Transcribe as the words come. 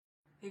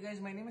Hey guys,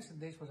 my name is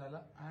Siddesh Fazala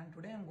and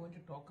today I'm going to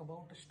talk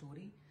about a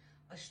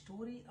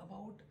story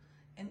about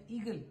an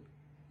eagle.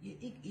 ये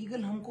एक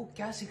eagle हमको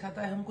क्या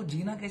सिखाता है, हमको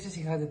जीना कैसे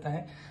सिखा देता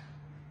है।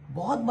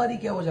 बहुत बारी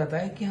क्या हो जाता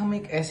है कि हम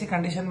एक ऐसे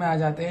कंडीशन में आ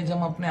जाते हैं जब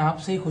हम अपने आप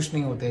से ही खुश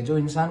नहीं होते। जो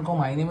इंसान को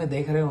हम आईने में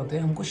देख रहे होते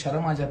हैं, हमको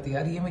शर्म आ जाती है,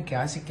 यार ये मैं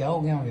क्या से क्या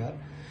हो गया हूँ यार।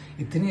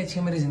 इतनी अच्छी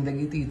मेरी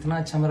जिंदगी थी, इतना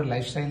अच्छा मेरा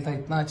लाइफस्टाइल था,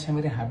 इतना अच्छे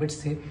मेरे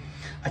हैबिट्स थे।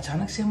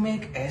 अचानक से मैं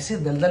एक ऐसे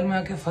दलदल में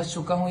आके फंस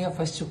चुका हूँ या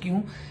फंस चुकी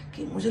हूँ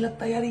कि मुझे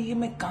लगता है यार ये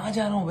मैं कहाँ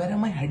जा रहा हूँ, where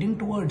M I heading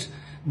towards.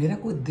 मेरा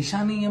कोई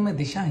दिशा नहीं है, मैं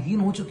दिशाहीन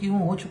हो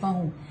चुका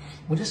हूँ,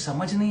 मुझे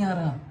समझ नहीं आ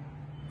रहा।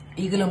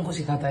 ईगल हमको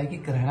सिखाता है कि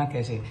रहना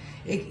कैसे।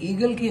 एक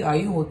ईगल की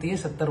आयु होती है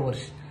 70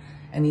 वर्ष।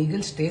 An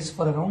eagle stage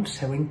for around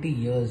 70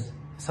 years.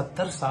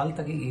 70 साल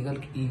तक एक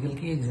ईगल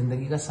की एक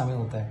जिंदगी का समय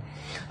होता है।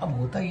 अब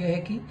होता यह है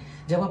कि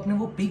जब अपने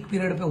वो पीक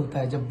पीरियड पे होता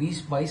है, जब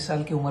 20-22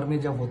 साल की उम्र में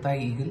जब होता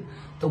है ईगल,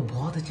 तो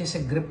बहुत अच्छे से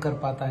ग्रिप कर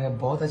पाता है,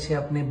 बहुत अच्छे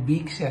अपने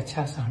बीक से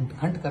अच्छा सा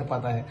हंट कर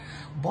पाता है,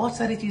 बहुत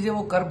सारी चीजें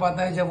वो कर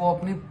पाता है जब वो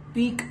अपने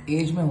पीक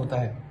एज में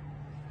होता है।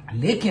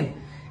 लेकिन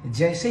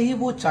जैसे ही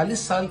वो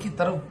 40 साल की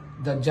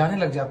तरफ जाने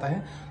लग जाता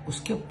है,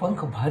 उसके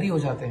पंख भारी हो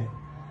जाते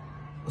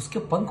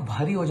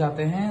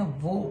हैं,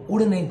 वो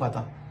उड़ नहीं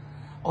पाता।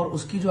 और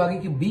उसकी जो आगे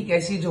की बीक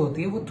ऐसी जो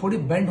होती है वो थोड़ी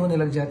बेंड होने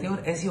लग जाती है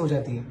और ऐसी हो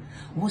जाती है,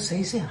 वो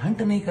सही से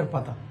हंट नहीं कर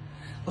पाता।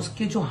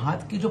 उसके जो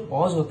हाथ की जो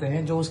पॉज होते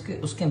हैं, जो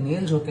उसके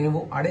नेल्स होते हैं,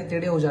 वो आड़े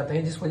टेढ़े हो जाते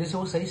हैं, जिस वजह से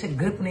वो सही से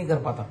ग्रिप नहीं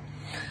कर पाता।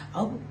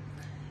 अब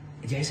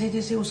जैसे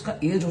जैसे उसका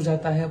एज हो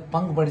जाता है,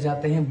 पंख बढ़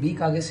जाते हैं,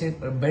 बीक आगे से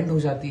बेंड हो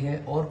जाती है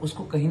और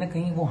उसको कहीं ना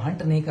कहीं वो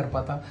हंट नहीं कर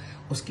पाता।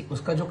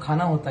 उसका जो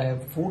खाना होता है,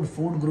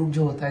 फूड ग्रुप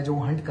जो होता है, जो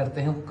वो हंट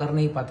करते हैं, वो कर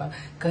नहीं पाता।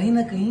 कहीं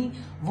ना कहीं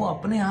वो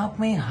अपने आप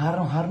में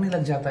हारने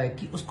लग जाता है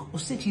कि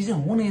उससे चीजें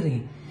हो नहीं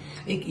रही।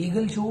 एक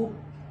ईगल जो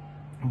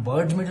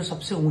बर्ड्स में जो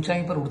सबसे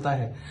ऊंचाई पर उड़ता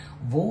है,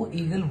 वो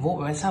ईगल, वो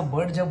वैसा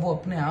बर्ड, जब वो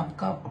अपने आप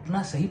का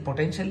अपना सही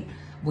पोटेंशियल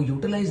वो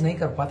यूटिलाइज नहीं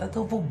कर पाता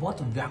तो वो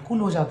बहुत व्याकुल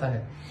हो जाता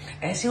है।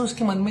 ऐसे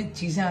उसके मन में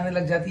चीजें आने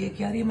लग जाती है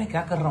कि यार ये मैं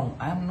क्या कर रहा हूं,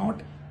 I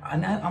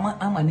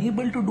am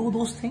unable to do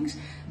those things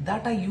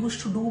that I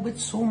used to do with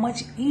so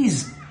much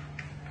ease.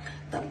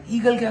 तब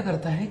ईगल क्या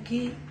करता है कि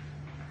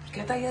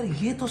कहता है यार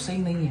ये तो सही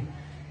नहीं है,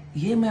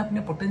 ये मैं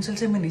अपने पोटेंशियल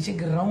से मैं नीचे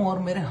गिर रहा हूं और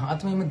मेरे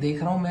हाथ में मैं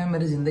देख रहा हूं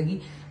मेरी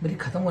जिंदगी मेरी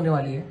खत्म होने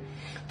वाली है,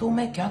 तो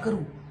मैं क्या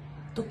करूं।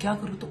 तो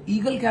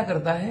ईगल क्या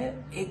करता है,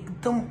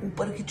 एकदम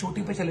ऊपर की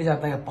चोटी पे चले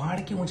जाता है, पहाड़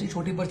की ऊंची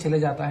चोटी पर चले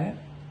जाता है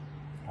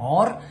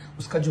और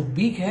उसका जो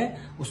बीक है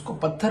उसको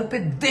पत्थर पे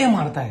दे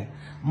मारता है।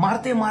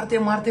 मारते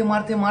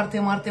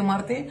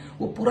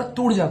वो पूरा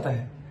टूट जाता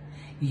है,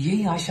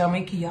 यही आशा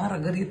में कि यार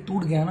अगर ये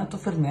टूट गया ना तो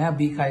फिर नया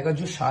बीक आएगा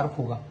जो शार्प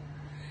होगा।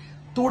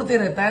 तोड़ते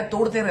रहता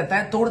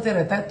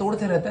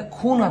है,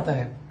 खून आता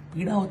है,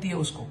 पीड़ा होती है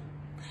उसको,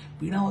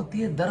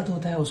 दर्द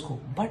होता है उसको,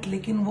 बट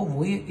लेकिन वो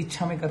वही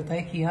इच्छा में करता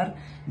है कि यार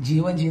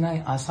जीवन जीना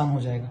आसान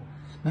हो जाएगा,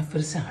 मैं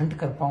फिर से हंट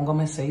कर पाऊंगा,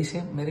 मैं सही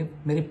से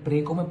मेरे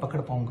प्रे को मैं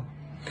पकड़ पाऊंगा।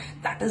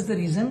 दैट इज द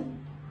रीजन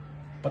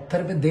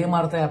पत्थर पे दे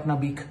मारता है अपना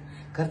बीक।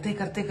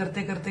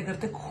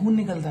 करते खून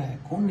निकलता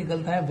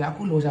है,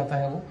 व्याकुल हो जाता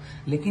है वो,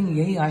 लेकिन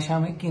यही आशा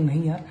में कि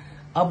नहीं यार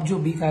अब जो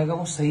बीक आएगा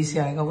वो सही से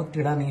आएगा, वो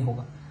टेढ़ा नहीं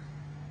होगा।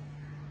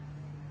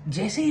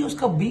 जैसे ही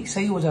उसका बीक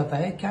सही हो जाता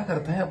है, क्या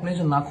करता है, अपने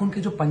जो नाखून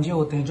के जो पंजे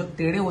होते हैं, जो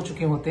टेढ़े हो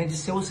चुके होते हैं,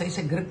 जिससे वो सही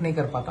से ग्रिप नहीं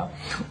कर पाता,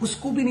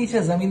 उसको भी नीचे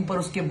जमीन पर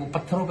उसके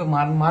पत्थरों पे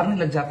मारने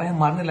लग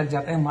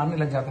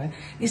जाता है।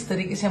 इस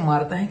तरीके से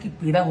मारता है कि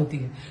पीड़ा होती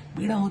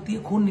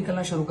है, खून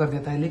निकलना शुरू कर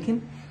देता है,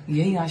 लेकिन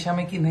यही आशा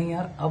में कि नहीं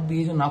यार अब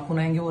ये जो नाखून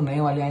आएंगे वो नए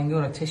वाले आएंगे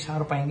और अच्छे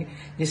शार्प आएंगे,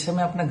 जिससे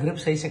मैं अपना ग्रिप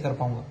सही से कर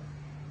पाऊंगा।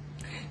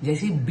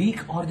 जैसे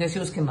बीक और जैसे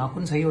उसके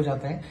नाखून सही हो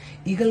जाता है,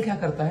 ईगल क्या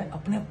करता है,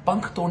 अपने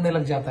पंख तोड़ने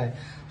लग जाता है।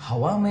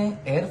 हवा में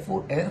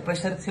एयर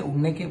प्रेशर से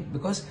उड़ने के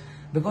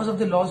because of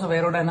the laws of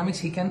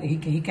aerodynamics he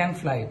can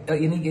fly,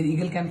 यानी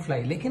ईगल कैन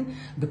फ्लाई, लेकिन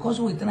बिकॉज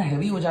वो इतना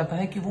हैवी हो जाता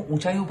है कि वो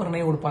ऊंचाइयों पर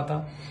नहीं उड़ पाता,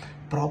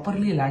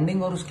 प्रॉपरली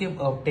लैंडिंग और उसके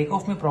टेक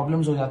ऑफ में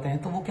प्रॉब्लम्स हो जाते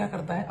हैं। तो वो क्या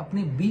करता है,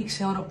 अपने बीक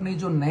से और अपने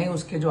जो नए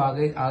उसके जो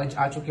आगे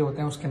आ चुके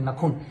होते हैं उसके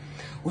नखून,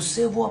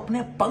 उससे वो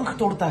अपने पंख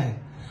तोड़ता है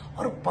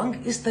और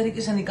पंख इस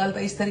तरीके से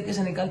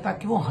निकालता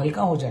कि वो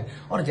हल्का हो जाए,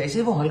 और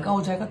जैसे वो हल्का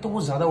हो जाएगा तो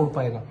वो ज्यादा उड़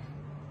पाएगा।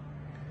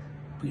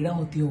 पीड़ा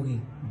होती होगी,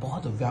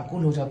 बहुत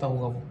व्याकुल हो जाता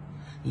होगा वो,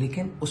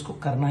 लेकिन उसको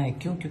करना है।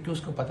 क्यों? क्योंकि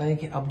उसको पता है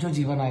कि अब जो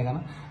जीवन आएगा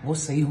ना वो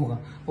सही होगा,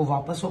 वो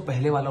वापस वो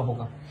पहले वाला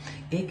होगा।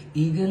 एक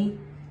ईगल,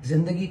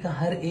 जिंदगी का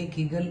हर एक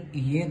ईगल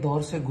ये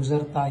दौर से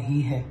गुजरता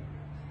ही है।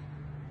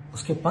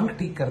 उसके पंख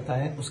ठीक करता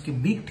है, उसकी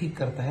बीक ठीक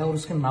करता है और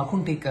उसके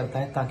नाखून ठीक करता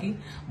है, ताकि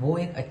वो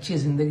एक अच्छी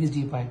जिंदगी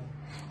जी पाए।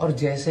 और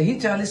जैसे ही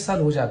 40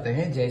 साल हो जाते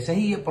हैं, जैसे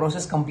ही ये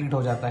प्रोसेस कंप्लीट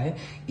हो जाता है,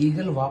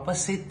 ईगल वापस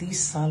से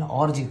 30 साल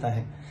और जीता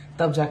है,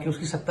 तब जाके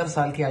उसकी 70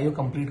 साल की आयु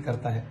कंप्लीट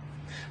करता है।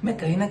 मैं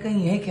कहीं ना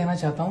कहीं यही कहना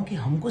चाहता हूं कि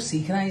हमको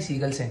सीखना है इस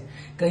ईगल से।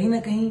 कहीं ना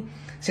कहीं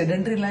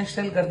सेडेंटरी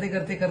लाइफस्टाइल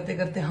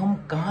करते हम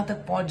कहां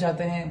तक पहुंच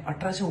जाते हैं।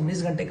 18 से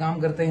 19 घंटे काम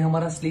करते हैं,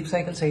 हमारा स्लीप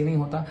साइकिल सही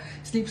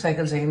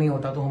नहीं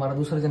होता, तो हमारा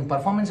दूसरे दिन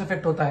परफॉर्मेंस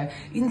इफेक्ट होता है।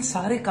 इन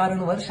सारे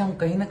कारणवश हम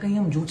कहीं ना कहीं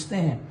हम जूझते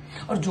हैं,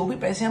 और जो भी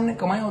पैसे हमने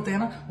कमाए होते हैं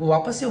ना, वो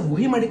वापस से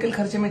वही मेडिकल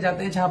खर्चे में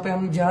जाते हैं,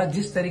 जहां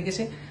जिस तरीके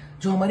से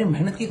जो हमारी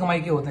मेहनत की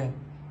कमाई के होते हैं।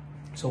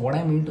 So what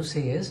I mean to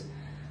say is,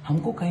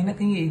 हमको कहीं ना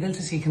कहीं ईगल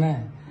से सीखना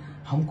है।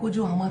 हमको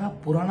जो हमारा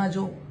पुराना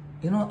जो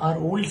आवर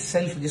ओल्ड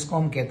सेल्फ जिसको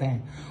हम कहते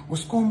हैं,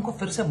 उसको हमको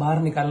फिर से बाहर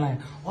निकालना है।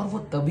 और वो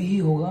तभी ही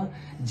होगा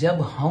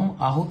जब हम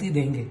आहुति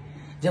देंगे,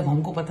 जब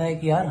हमको पता है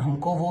कि यार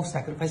हमको वो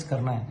सैक्रिफाइस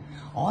करना है।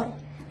 और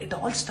it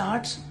all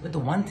starts with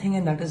one thing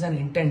and that is an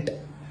intent.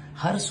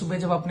 हर सुबह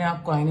जब अपने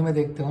आप को आईने में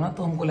देखते हो ना,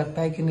 तो हमको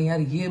लगता है कि नहीं यार,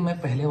 ये मैं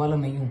पहले वाला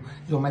नहीं हूँ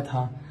जो मैं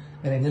था।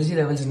 मेरे एनर्जी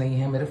लेवल्स नहीं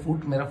है, मेरा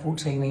फूड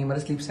सही नहीं है, मेरा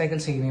स्लीप साइकिल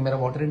सही नहीं है, मेरा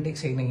वाटर इनटेक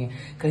सही नहीं है।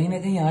 कहीं ना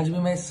कहीं आज भी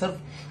मैं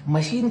सिर्फ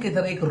मशीन की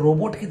तरह, एक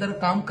रोबोट की तरह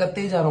काम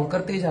करते ही जा रहा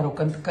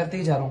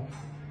हूँ।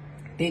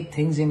 Take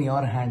things in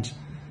your hands,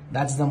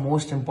 that's the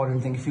most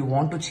important thing. If you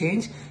want to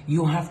change,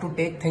 you have to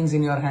take things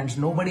in your hands.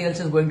 Nobody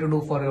else is going to do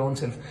for your own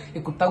self.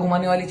 ये कुत्ता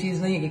घुमाने वाली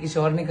चीज नहीं है कि किसी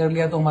और ने कर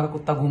लिया तो हमारा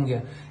कुत्ता घूम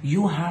गया।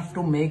 You have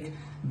to make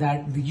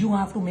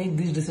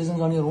these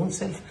decisions on your own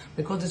self,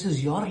 because this is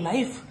your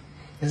life,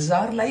 this is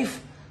our life।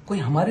 कोई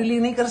हमारे लिए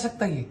नहीं कर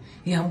सकता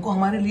ये हमको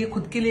हमारे लिए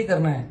खुद के लिए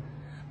करना है।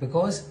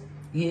 बिकॉज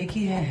ये एक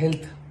ही है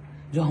हेल्थ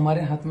जो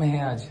हमारे हाथ में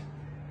है आज,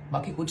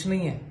 बाकी कुछ नहीं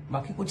है,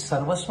 बाकी कुछ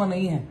सर्वस्व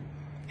नहीं है।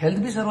 हेल्थ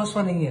भी सर्वस्व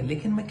नहीं है,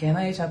 लेकिन मैं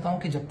कहना ये चाहता हूं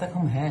कि जब तक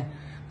हम हैं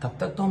तब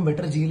तक तो हम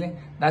बेटर जी लें।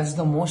 That's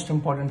the most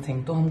important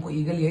thing. तो हमको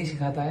ईगल यही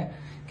सिखाता है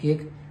कि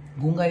एक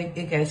गूंगा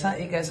एक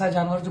ऐसा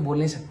जानवर जो बोल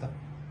नहीं सकता,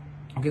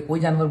 क्योंकि कोई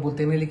जानवर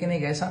बोलते नहीं, लेकिन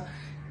एक ऐसा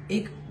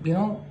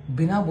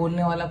बिना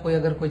बोलने वाला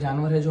कोई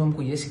जानवर है जो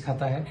हमको ये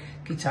सिखाता है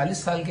कि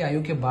 40 साल की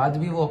आयु के बाद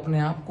भी वो अपने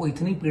आप को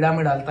इतनी पीड़ा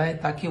में डालता है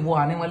ताकि वो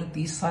आने वाले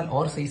 30 साल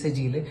और सही से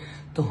जी ले।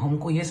 तो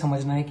हमको ये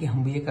समझना है कि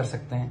हम भी ये कर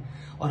सकते हैं,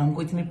 और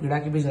हमको इतनी पीड़ा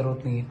की भी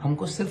जरूरत नहीं है।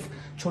 हमको सिर्फ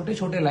छोटे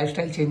छोटे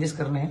लाइफस्टाइल चेंजेस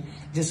करने हैं,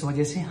 जिस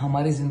वजह से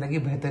हमारी जिंदगी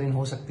बेहतरीन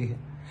हो सकती है।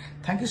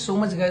 Thank you so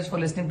much guys for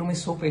listening to me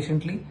so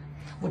patiently.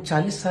 वो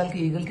 40 साल के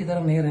ईगल की तरह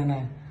नहीं रहना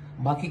है,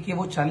 बाकी के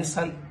वो 40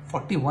 साल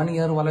 41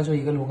 ईयर वाला जो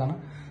ईगल होगा ना,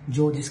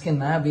 जिसके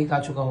नया बेक आ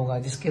चुका होगा,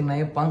 जिसके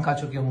नए पंख आ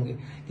चुके होंगे,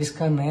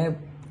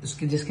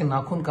 जिसके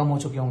नाखून कम हो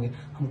चुके होंगे,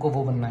 हमको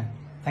वो बनना है।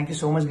 Thank you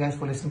so much guys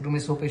for listening to me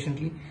so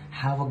patiently.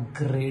 Have a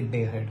great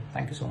day ahead.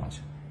 Thank you so much.